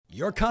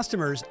Your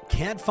customers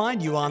can't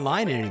find you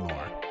online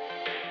anymore.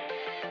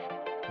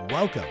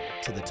 Welcome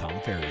to the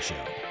Tom Ferry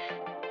Show.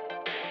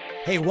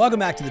 Hey, welcome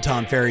back to the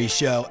Tom Ferry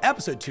Show,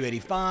 episode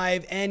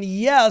 285. And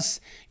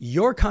yes,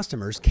 your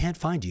customers can't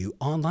find you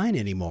online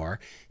anymore.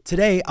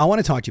 Today, I want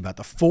to talk to you about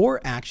the 4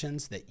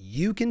 actions that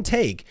you can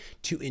take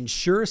to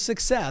ensure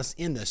success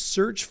in the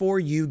search for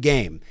you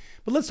game.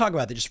 But let's talk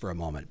about that just for a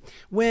moment.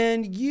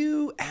 When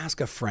you ask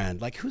a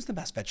friend, like, who's the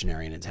best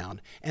veterinarian in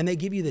town? And they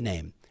give you the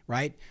name,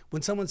 right?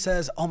 When someone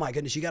says, oh my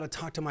goodness, you got to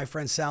talk to my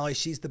friend Sally.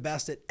 She's the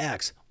best at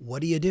X.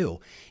 What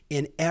do?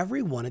 In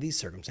every one of these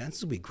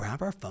circumstances, we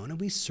grab our phone and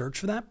we search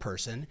for that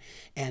person.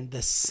 And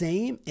the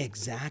same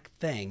exact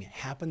thing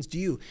happens to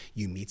you.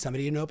 You meet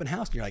somebody in an open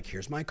house and you're like,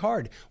 here's my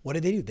card.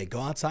 What do? They go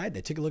outside,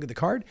 they take a look at the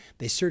card,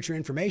 they search your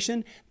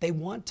information. They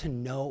want to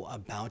know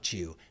about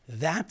you.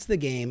 That's the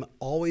game,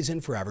 always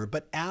and forever,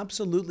 but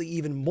absolutely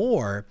even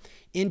more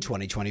in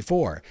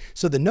 2024.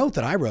 So the note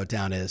that I wrote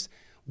down is,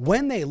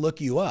 when they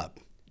look you up,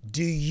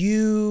 do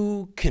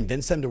you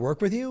convince them to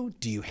work with you?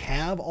 Do you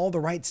have all the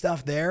right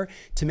stuff there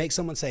to make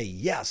someone say,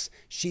 yes,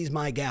 she's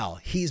my gal,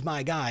 he's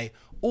my guy?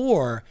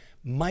 Or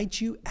might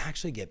you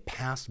actually get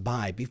passed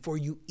by before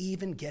you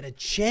even get a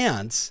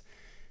chance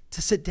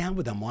to sit down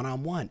with them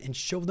one-on-one and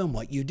show them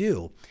what you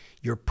do?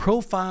 Your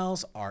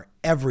profiles are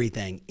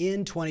everything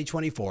in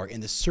 2024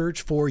 in the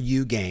search for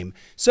you game.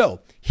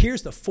 So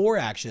here's the 4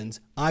 actions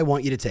I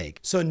want you to take.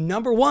 So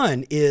number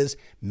 1 is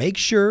make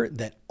sure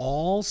that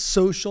all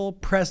social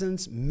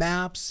presence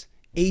maps,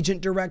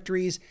 agent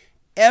directories,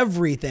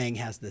 everything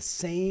has the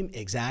same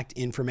exact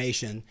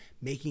information,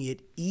 making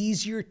it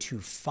easier to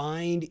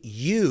find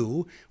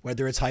you,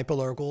 whether it's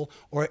hyperlocal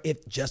or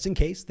if just in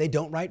case they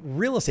don't write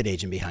real estate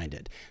agent behind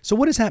it. So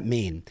what does that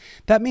mean?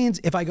 That means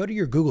if I go to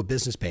your Google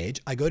business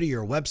page, I go to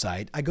your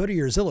website, I go to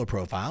your Zillow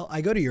profile, I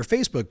go to your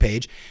Facebook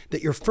page,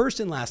 that your first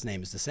and last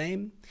name is the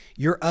same.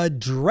 Your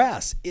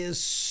address is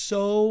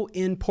so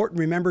important.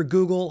 Remember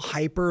Google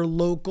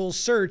hyperlocal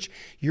search.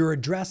 Your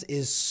address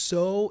is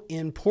so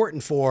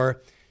important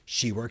for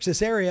she works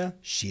this area,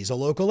 she's a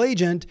local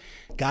agent.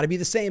 Got to be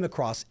the same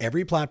across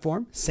every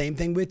platform. Same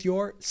thing with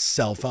your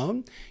cell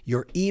phone,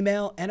 your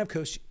email, and of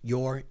course,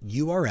 your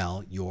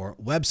URL, your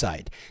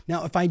website.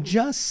 Now, if I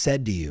just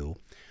said to you,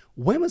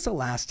 when was the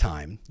last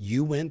time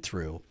you went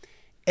through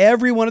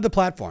every one of the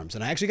platforms?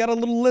 And I actually got a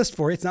little list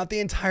for you. It's not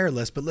the entire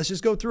list, but let's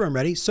just go through them.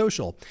 Ready?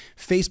 Social,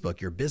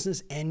 Facebook, your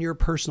business and your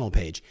personal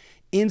page,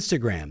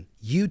 Instagram,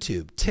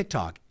 YouTube,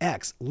 TikTok,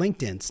 X,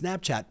 LinkedIn,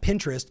 Snapchat,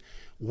 Pinterest.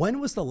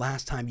 When was the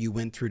last time you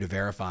went through to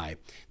verify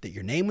that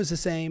your name was the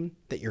same,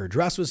 that your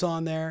address was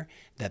on there,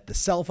 that the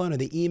cell phone or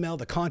the email,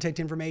 the contact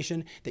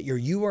information, that your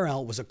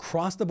URL was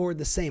across the board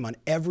the same on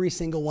every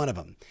single one of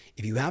them?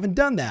 If you haven't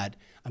done that,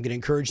 I'm going to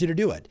encourage you to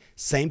do it.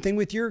 Same thing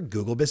with your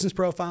Google business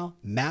profile,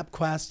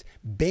 MapQuest,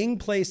 Bing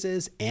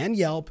Places, and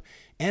Yelp.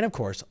 And of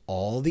course,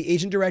 all the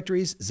agent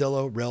directories,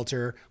 Zillow,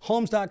 Realtor,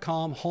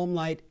 Homes.com,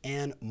 HomeLight,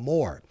 and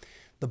more.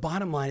 The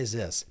bottom line is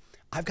this: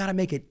 I've got to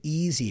make it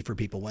easy for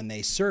people when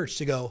they search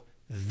to go,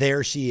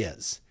 there she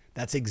is.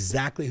 That's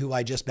exactly who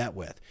I just met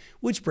with,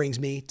 which brings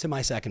me to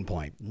my second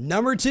point.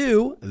 Number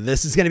 2,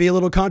 this is going to be a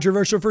little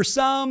controversial for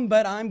some,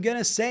 but I'm going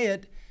to say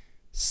it.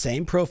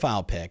 Same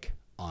profile pic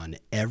on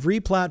every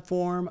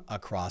platform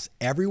across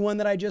everyone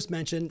that I just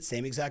mentioned.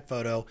 Same exact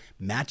photo,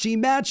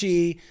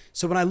 matchy.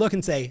 So when I look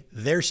and say,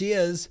 there she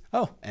is,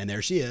 oh, and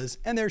there she is,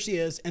 and there she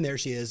is, and there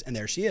she is, and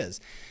there she is.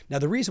 Now,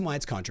 the reason why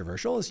it's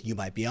controversial is you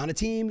might be on a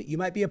team, you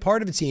might be a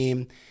part of a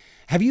team.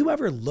 Have you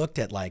ever looked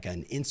at like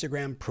an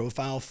Instagram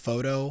profile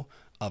photo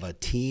of a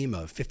team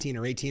of 15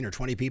 or 18 or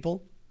 20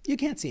 people? You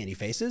can't see any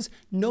faces.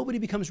 Nobody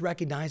becomes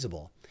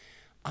recognizable.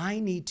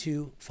 I need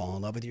to fall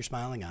in love with your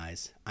smiling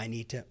eyes. I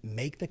need to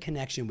make the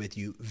connection with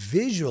you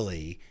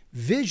visually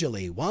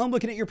while I'm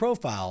looking at your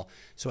profile.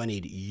 So I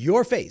need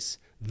your face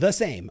the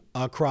same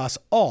across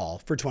all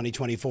for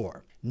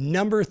 2024.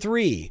 Number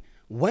 3,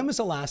 when was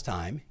the last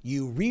time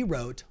you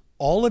rewrote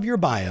all of your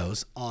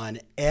bios on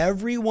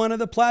every one of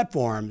the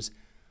platforms,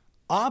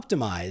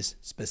 optimized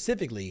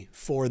specifically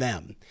for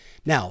them?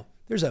 Now,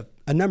 there's a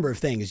number of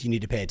things you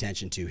need to pay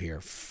attention to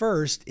here.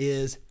 First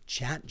is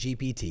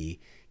ChatGPT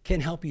can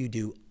help you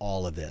do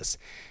all of this.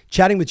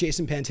 Chatting with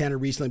Jason Pantana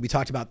recently, we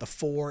talked about the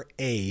 4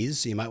 A's,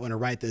 so you might want to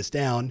write this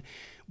down.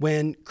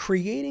 When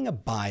creating a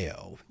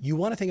bio, you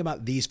want to think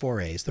about these 4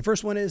 A's. The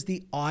first one is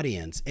the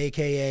audience,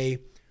 AKA,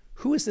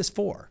 who is this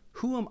for?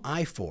 Who am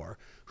I for?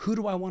 Who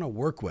do I want to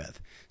work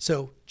with?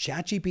 So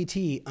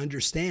ChatGPT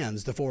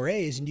understands the 4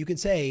 A's, and you can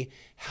say,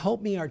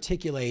 help me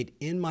articulate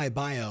in my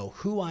bio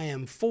who I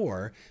am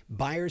for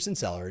buyers and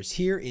sellers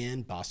here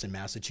in Boston,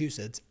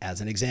 Massachusetts, as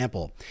an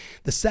example.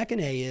 The second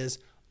A is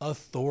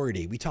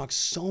authority. We talk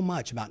so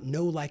much about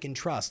know, like, and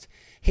trust.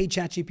 Hey,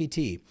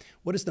 ChatGPT,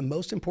 what is the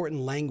most important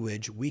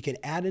language we can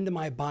add into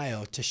my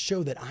bio to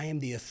show that I am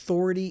the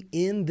authority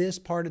in this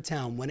part of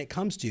town when it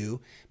comes to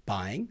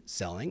buying,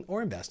 selling,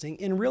 or investing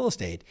in real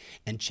estate?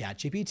 And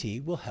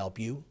ChatGPT will help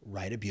you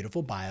write a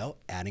beautiful bio,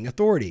 adding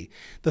authority.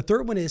 The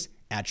third one is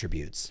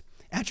attributes.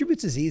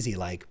 Attributes is easy,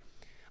 like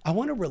I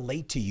want to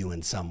relate to you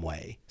in some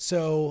way.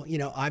 So,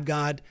 I've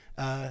got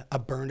a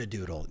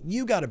Bernedoodle.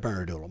 You got a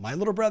Bernedoodle. My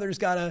little brother's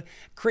got a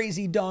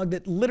crazy dog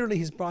that literally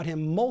has brought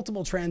him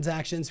multiple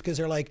transactions because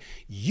they're like,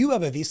 you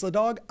have a Vizsla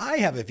dog, I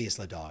have a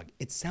Vizsla dog.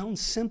 It sounds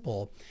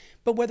simple,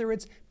 but whether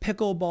it's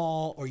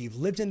pickleball or you've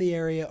lived in the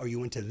area or you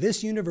went to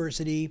this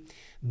university,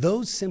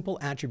 those simple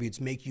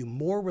attributes make you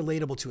more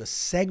relatable to a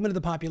segment of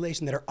the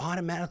population that are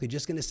automatically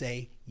just going to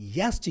say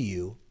yes to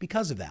you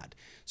because of that.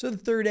 So the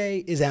third A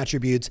is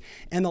attributes,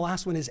 and the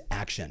last one is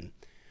action.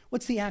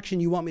 What's the action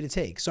you want me to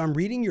take? So I'm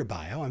reading your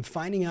bio, I'm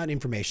finding out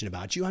information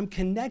about you, I'm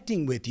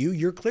connecting with you,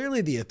 you're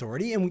clearly the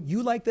authority, and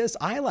you like this,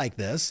 I like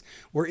this,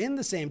 we're in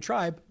the same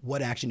tribe.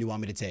 What action do you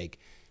want me to take?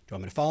 Do you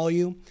want me to follow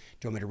you? Do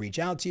you want me to reach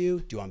out to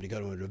you? Do you want me to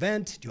go to an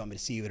event? Do you want me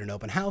to see you at an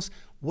open house?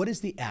 What is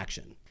the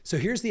action? So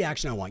here's the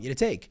action I want you to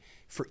take.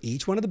 For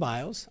each one of the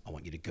bios, I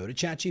want you to go to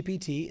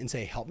ChatGPT and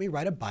say, help me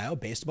write a bio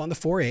based upon the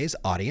 4 A's,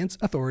 audience,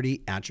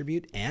 authority,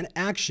 attribute, and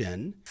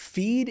action.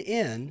 Feed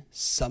in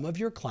some of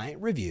your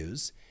client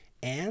reviews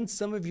and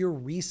some of your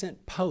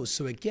recent posts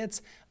so it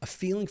gets a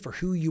feeling for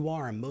who you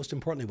are and most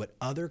importantly, what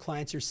other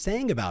clients are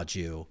saying about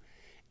you.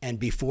 And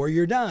before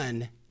you're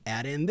done,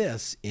 add in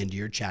this into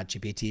your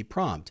ChatGPT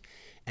prompt.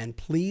 And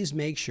please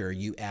make sure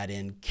you add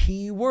in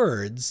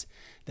keywords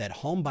that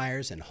home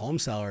buyers and home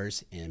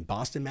sellers in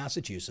Boston,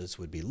 Massachusetts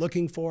would be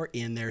looking for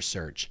in their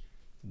search.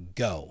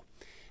 Go.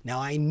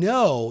 Now, I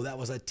know that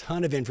was a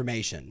ton of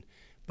information,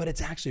 but it's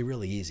actually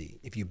really easy.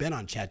 If you've been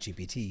on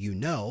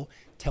ChatGPT,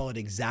 tell it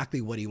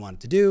exactly what you want it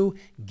to do,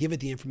 give it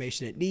the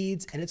information it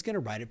needs, and it's going to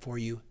write it for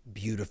you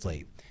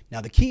beautifully. Now,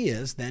 the key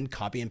is then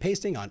copy and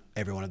pasting on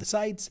every one of the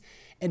sites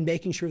and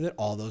making sure that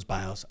all those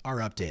bios are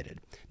updated.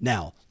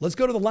 Now, let's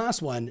go to the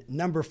last one,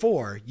 number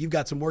 4. You've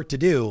got some work to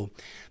do.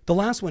 The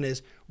last one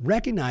is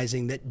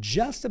recognizing that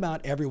just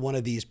about every one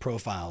of these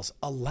profiles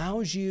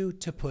allows you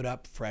to put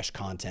up fresh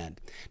content.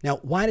 Now,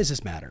 why does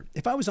this matter?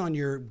 If I was on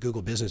your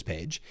Google business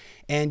page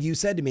and you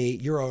said to me,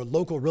 you're a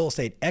local real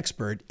estate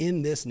expert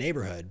in this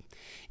neighborhood,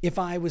 if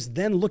I was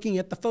then looking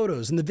at the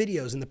photos and the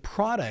videos and the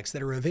products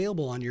that are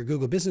available on your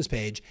Google business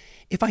page,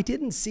 if I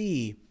didn't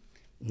see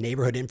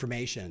neighborhood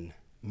information,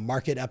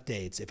 market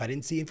updates, if I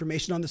didn't see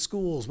information on the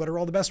schools, what are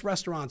all the best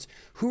restaurants,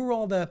 who are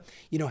all the,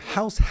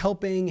 house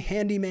helping,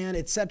 handyman,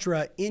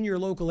 etc. in your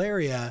local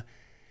area,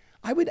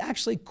 I would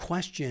actually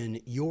question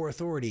your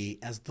authority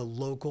as the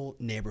local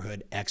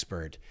neighborhood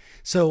expert.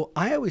 So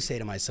I always say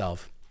to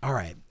myself, all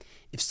right,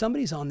 if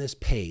somebody's on this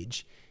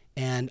page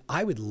and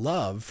I would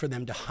love for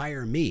them to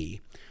hire me,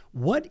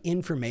 what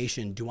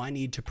information do I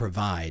need to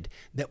provide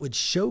that would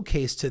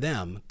showcase to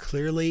them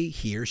clearly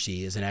he or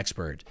she is an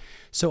expert?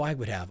 So I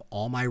would have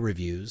all my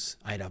reviews.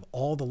 I'd have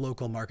all the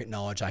local market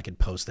knowledge I could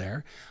post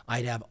there.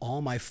 I'd have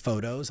all my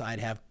photos.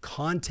 I'd have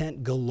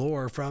content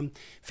galore from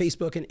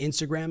Facebook and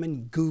Instagram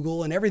and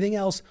Google and everything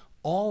else,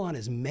 all on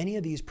as many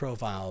of these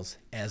profiles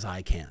as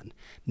I can.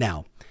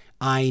 Now,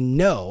 I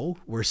know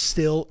we're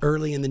still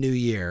early in the new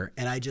year,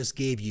 and I just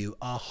gave you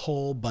a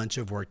whole bunch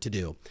of work to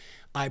do.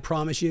 I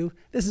promise you,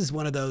 this is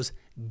one of those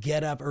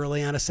get up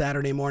early on a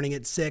Saturday morning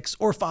at 6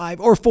 or 5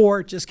 or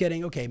 4, just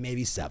kidding, okay,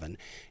 maybe 7.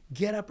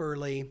 Get up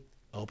early,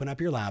 open up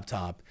your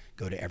laptop,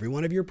 go to every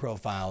one of your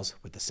profiles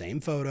with the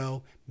same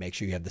photo, make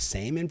sure you have the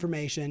same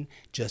information,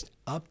 just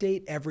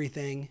update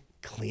everything,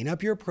 clean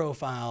up your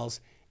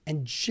profiles,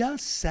 and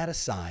just set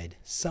aside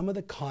some of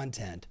the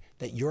content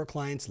that your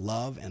clients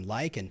love and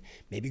like, and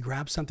maybe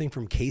grab something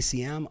from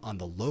KCM on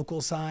the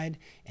local side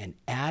and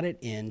add it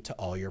into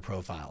all your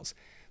profiles.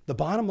 The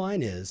bottom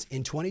line is,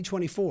 in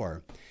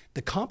 2024,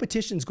 the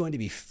competition is going to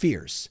be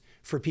fierce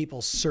for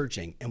people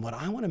searching. And what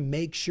I want to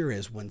make sure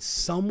is when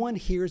someone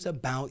hears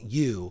about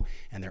you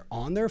and they're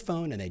on their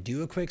phone and they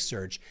do a quick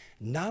search,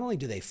 not only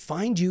do they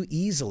find you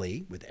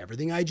easily with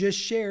everything I just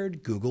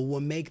shared, Google will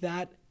make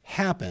that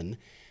happen.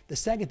 The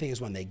second thing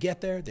is when they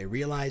get there, they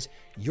realize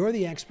you're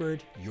the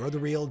expert, you're the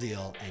real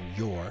deal, and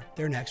you're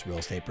their next real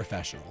estate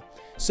professional.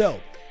 So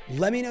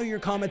let me know your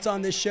comments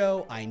on this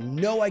show. I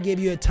know I gave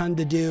you a ton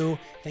to do.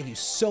 Thank you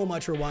so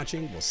much for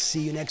watching. We'll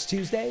see you next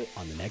Tuesday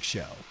on the next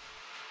show.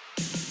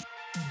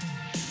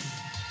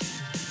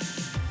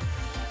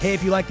 Hey,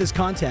 if you like this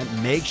content,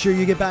 make sure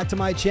you get back to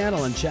my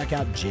channel and check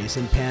out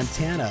Jason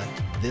Pantana,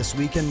 This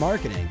Week in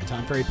Marketing, the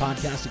Tom Ferry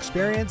Podcast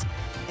Experience,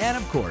 and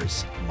of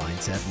course,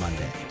 Mindset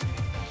Monday.